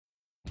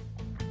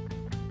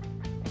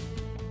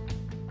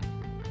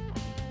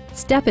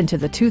Step into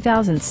the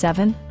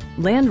 2007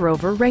 Land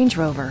Rover Range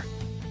Rover.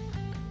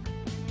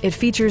 It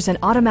features an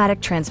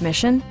automatic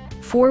transmission,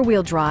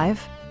 four-wheel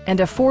drive, and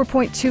a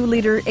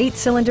 4.2-liter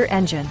 8-cylinder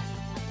engine.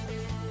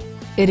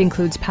 It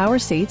includes power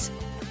seats,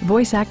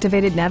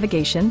 voice-activated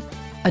navigation,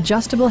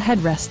 adjustable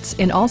headrests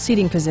in all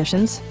seating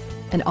positions,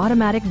 an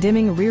automatic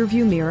dimming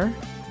rear-view mirror,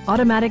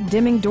 automatic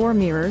dimming door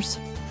mirrors,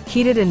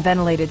 heated and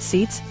ventilated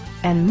seats,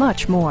 and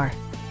much more.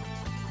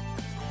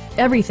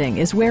 Everything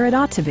is where it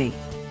ought to be,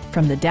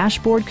 from the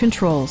dashboard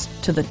controls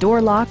to the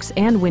door locks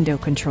and window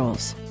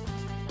controls.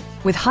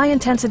 With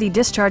high-intensity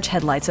discharge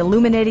headlights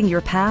illuminating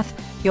your path,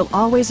 you'll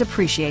always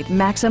appreciate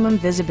maximum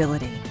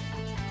visibility.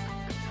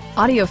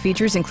 Audio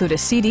features include a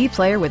CD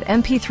player with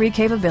MP3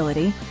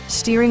 capability,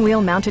 steering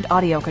wheel mounted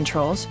audio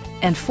controls,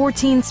 and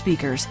 14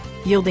 speakers,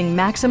 yielding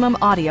maximum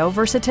audio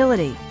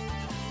versatility.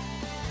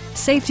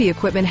 Safety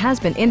equipment has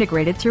been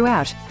integrated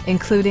throughout,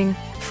 including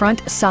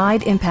front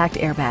side impact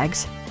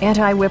airbags,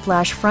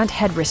 anti-whiplash front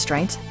head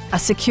restraints, a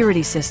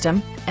security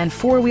system, and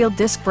four-wheel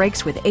disc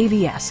brakes with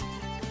ABS.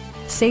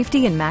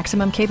 Safety and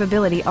maximum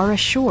capability are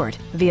assured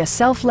via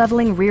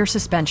self-leveling rear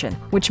suspension,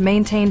 which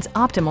maintains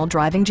optimal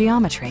driving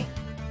geometry.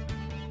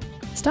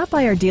 Stop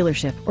by our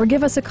dealership or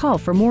give us a call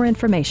for more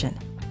information.